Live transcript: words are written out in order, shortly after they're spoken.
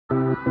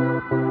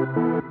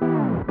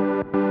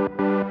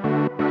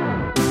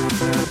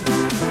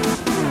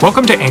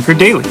Welcome to Anchor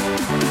Daily.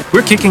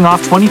 We're kicking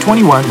off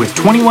 2021 with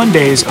 21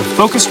 days of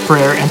focused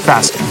prayer and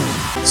fasting,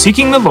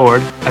 seeking the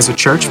Lord as a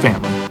church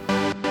family.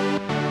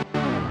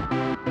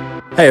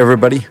 Hey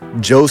everybody,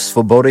 Joe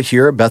Svoboda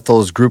here,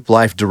 Bethel's Group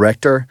Life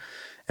Director,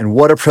 and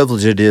what a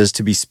privilege it is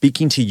to be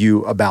speaking to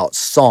you about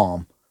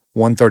Psalm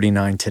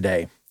 139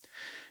 today.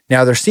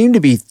 Now, there seem to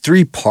be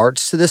three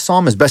parts to this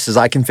psalm, as best as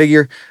I can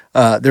figure.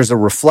 There's a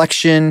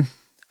reflection,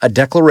 a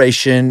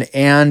declaration,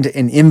 and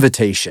an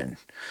invitation.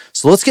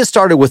 So let's get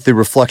started with the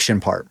reflection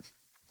part.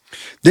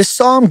 This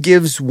psalm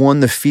gives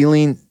one the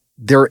feeling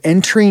they're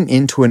entering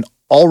into an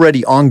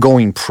already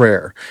ongoing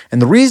prayer.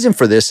 And the reason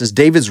for this is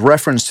David's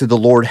reference to the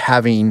Lord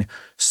having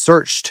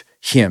searched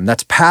him.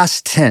 That's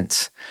past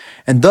tense.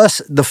 And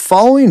thus, the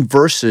following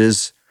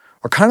verses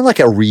are kind of like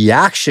a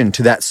reaction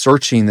to that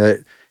searching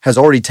that has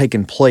already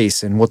taken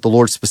place and what the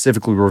Lord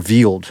specifically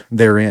revealed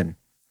therein.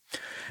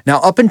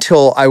 Now, up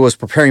until I was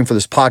preparing for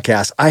this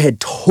podcast, I had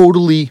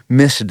totally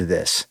missed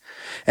this.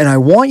 And I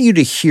want you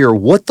to hear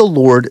what the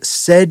Lord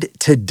said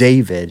to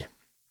David.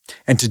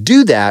 And to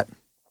do that,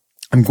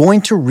 I'm going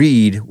to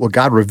read what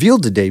God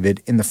revealed to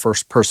David in the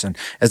first person,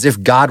 as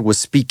if God was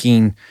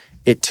speaking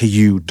it to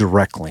you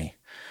directly.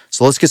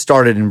 So let's get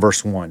started in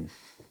verse 1.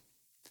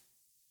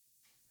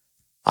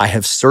 I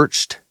have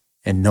searched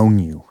and known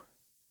you.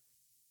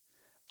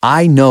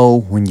 I know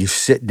when you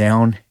sit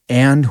down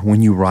and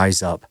when you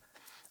rise up.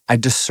 I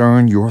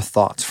discern your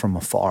thoughts from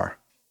afar.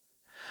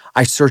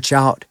 I search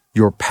out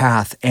your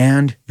path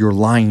and your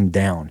lying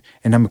down,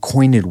 and I'm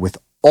acquainted with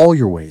all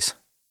your ways.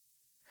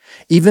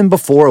 Even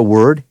before a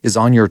word is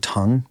on your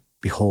tongue,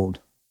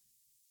 behold,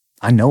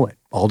 I know it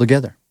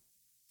altogether.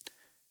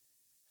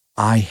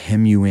 I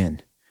hem you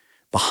in,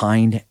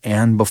 behind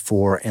and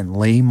before, and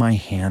lay my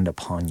hand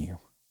upon you.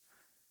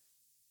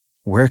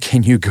 Where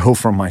can you go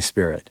from my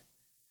spirit?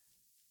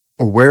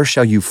 Or where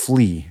shall you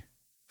flee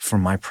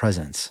from my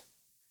presence?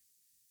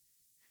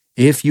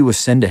 If you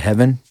ascend to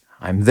heaven,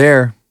 I'm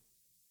there.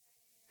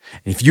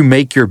 And if you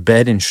make your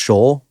bed in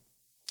Sheol,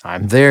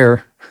 I'm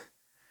there.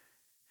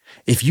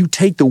 If you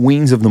take the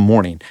wings of the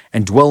morning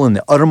and dwell in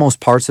the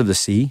uttermost parts of the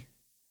sea,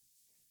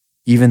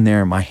 even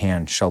there my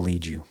hand shall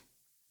lead you,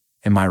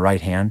 and my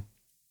right hand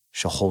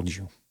shall hold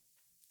you.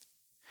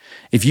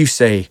 If you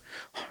say,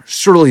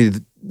 surely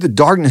the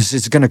darkness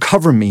is going to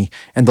cover me,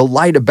 and the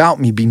light about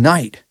me be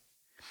night,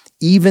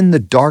 even the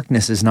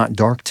darkness is not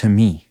dark to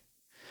me.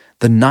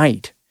 The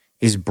night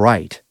is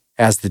bright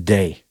as the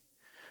day.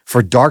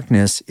 For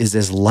darkness is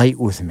as light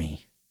with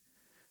me.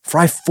 For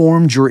I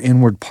formed your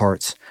inward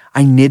parts.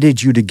 I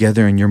knitted you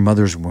together in your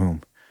mother's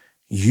womb.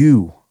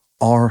 You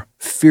are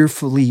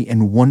fearfully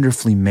and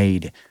wonderfully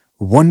made.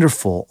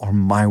 Wonderful are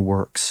my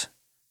works.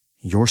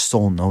 Your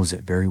soul knows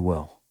it very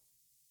well.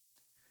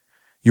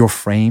 Your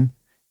frame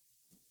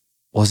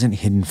wasn't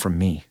hidden from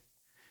me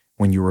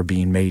when you were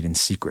being made in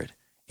secret,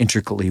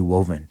 intricately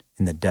woven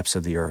in the depths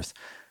of the earth.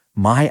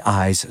 My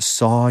eyes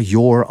saw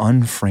your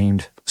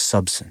unframed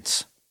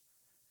substance.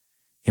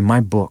 In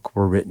my book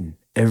were written,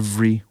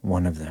 every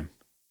one of them,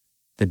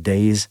 the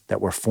days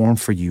that were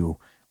formed for you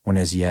when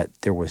as yet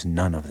there was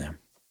none of them.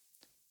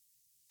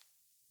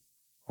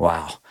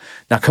 Wow.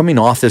 Now coming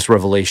off this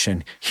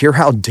revelation, hear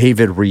how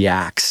David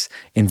reacts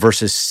in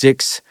verses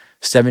 6,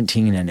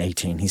 17, and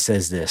 18. He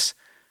says this,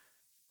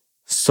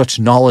 such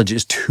knowledge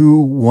is too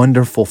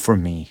wonderful for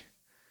me.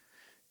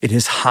 It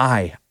is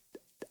high.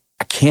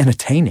 I can't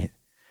attain it.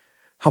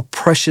 How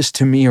precious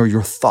to me are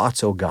your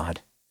thoughts, O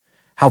God.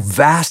 How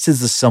vast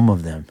is the sum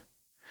of them.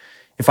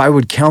 If I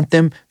would count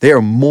them, they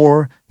are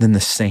more than the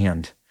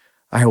sand.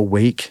 I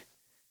awake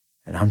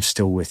and I'm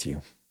still with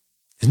you.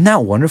 Isn't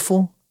that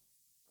wonderful?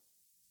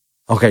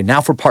 Okay,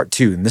 now for part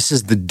 2, and this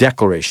is the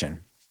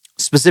declaration.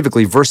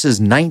 Specifically,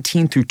 verses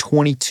 19 through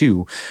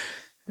 22,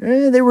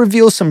 they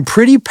reveal some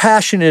pretty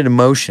passionate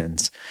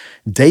emotions.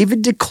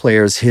 David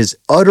declares his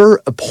utter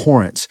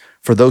abhorrence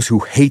for those who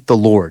hate the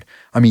Lord.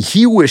 I mean,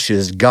 he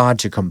wishes God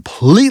to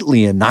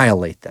completely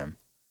annihilate them.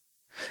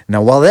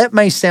 Now, while that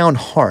may sound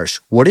harsh,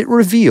 what it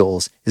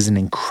reveals is an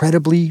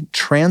incredibly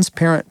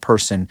transparent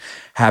person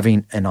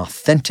having an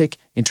authentic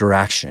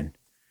interaction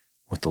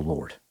with the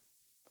Lord.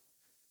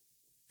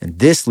 And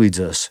this leads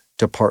us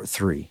to part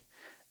 3,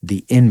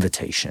 the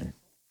invitation.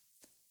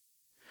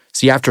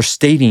 See, after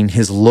stating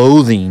his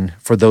loathing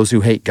for those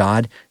who hate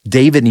God,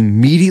 David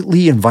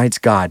immediately invites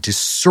God to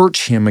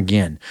search him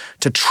again,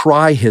 to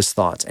try his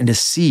thoughts, and to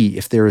see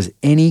if there is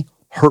any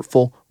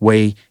hurtful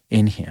way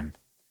in him.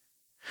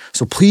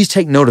 So please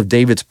take note of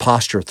David's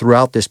posture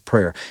throughout this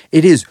prayer.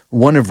 It is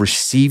one of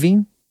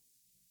receiving,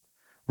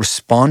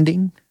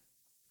 responding,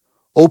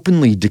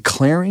 openly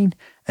declaring,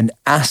 and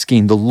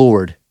asking the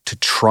Lord to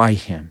try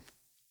him.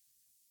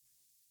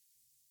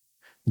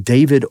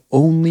 David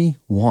only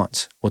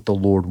wants what the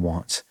Lord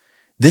wants.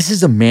 This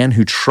is a man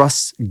who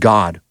trusts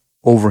God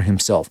over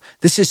himself.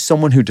 This is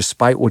someone who,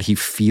 despite what he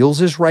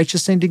feels is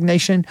righteous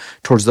indignation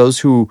towards those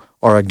who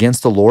are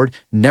against the Lord,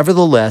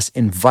 nevertheless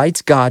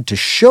invites God to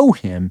show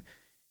him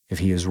if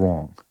he is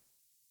wrong.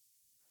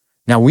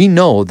 Now, we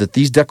know that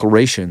these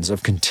declarations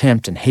of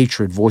contempt and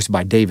hatred voiced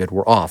by David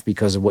were off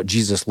because of what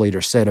Jesus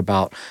later said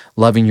about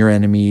loving your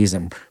enemies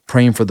and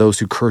praying for those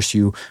who curse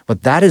you,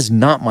 but that is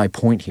not my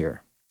point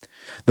here.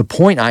 The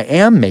point I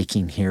am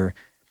making here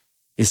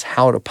is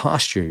how to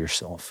posture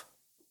yourself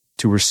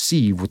to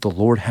receive what the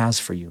Lord has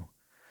for you.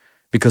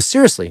 Because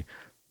seriously,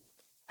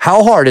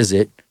 how hard is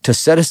it to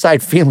set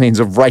aside feelings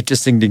of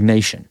righteous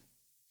indignation?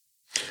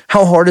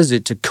 How hard is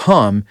it to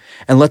come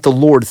and let the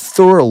Lord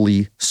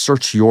thoroughly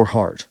search your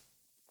heart?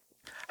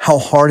 How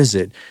hard is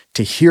it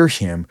to hear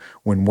him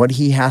when what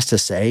he has to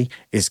say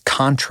is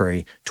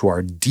contrary to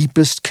our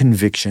deepest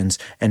convictions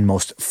and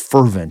most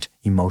fervent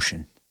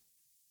emotion?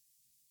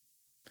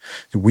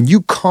 When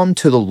you come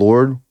to the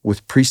Lord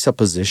with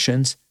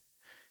presuppositions,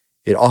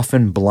 it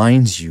often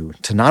blinds you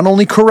to not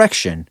only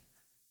correction,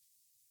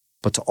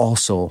 but to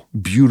also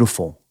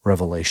beautiful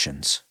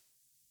revelations.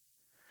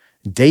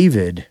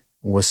 David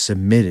was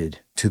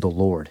submitted to the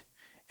Lord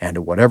and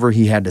to whatever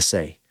he had to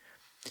say.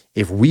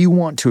 If we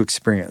want to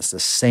experience the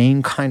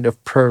same kind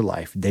of prayer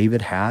life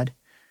David had,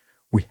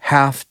 we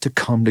have to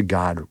come to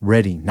God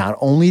ready not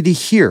only to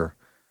hear,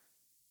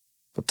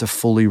 but to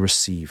fully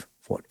receive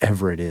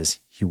whatever it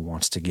is he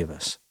wants to give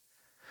us.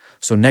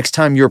 So next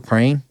time you're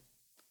praying,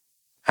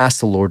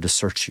 ask the Lord to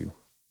search you,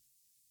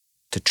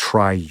 to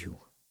try you,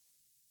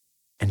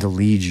 and to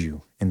lead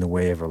you in the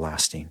way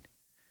everlasting.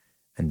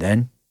 And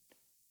then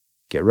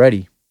get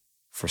ready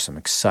for some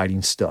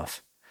exciting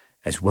stuff,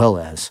 as well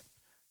as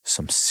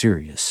some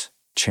serious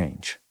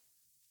change.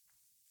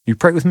 You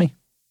pray with me?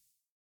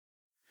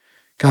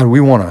 God, we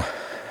want to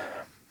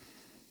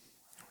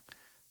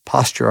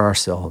posture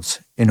ourselves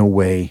in a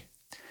way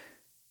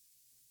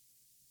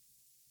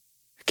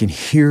that can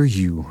hear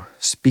you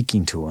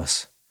speaking to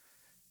us,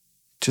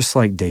 just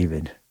like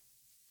David,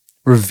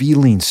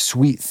 revealing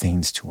sweet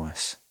things to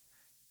us,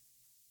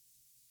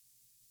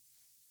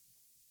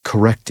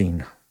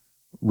 correcting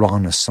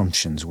wrong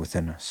assumptions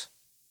within us.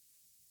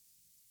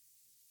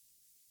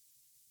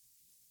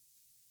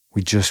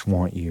 We just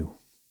want you.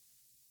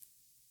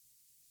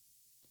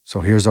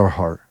 So here's our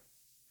heart.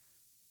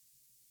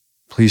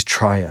 Please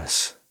try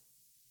us.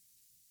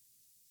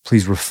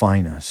 Please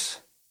refine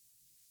us.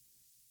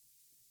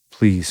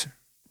 Please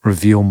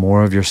reveal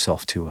more of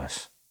yourself to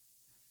us.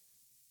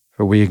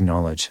 For we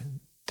acknowledge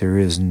there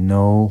is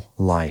no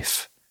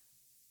life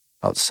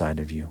outside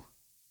of you,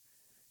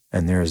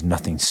 and there is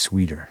nothing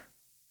sweeter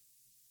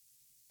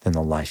than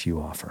the life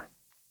you offer.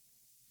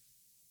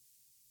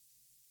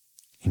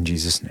 In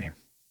Jesus' name.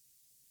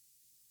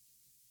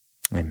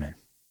 Amen.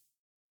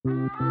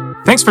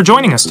 Thanks for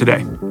joining us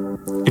today.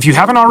 If you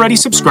haven't already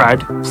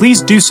subscribed,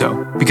 please do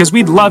so, because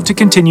we'd love to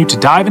continue to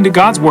dive into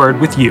God's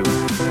Word with you.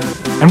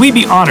 And we'd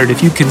be honored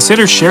if you'd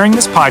consider sharing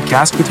this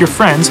podcast with your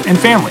friends and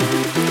family.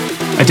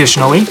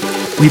 Additionally,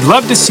 we'd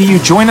love to see you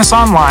join us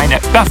online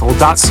at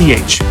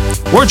bethel.ch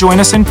or join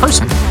us in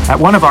person at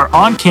one of our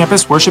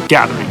on-campus worship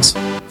gatherings.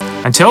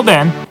 Until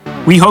then,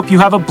 we hope you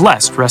have a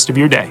blessed rest of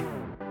your day.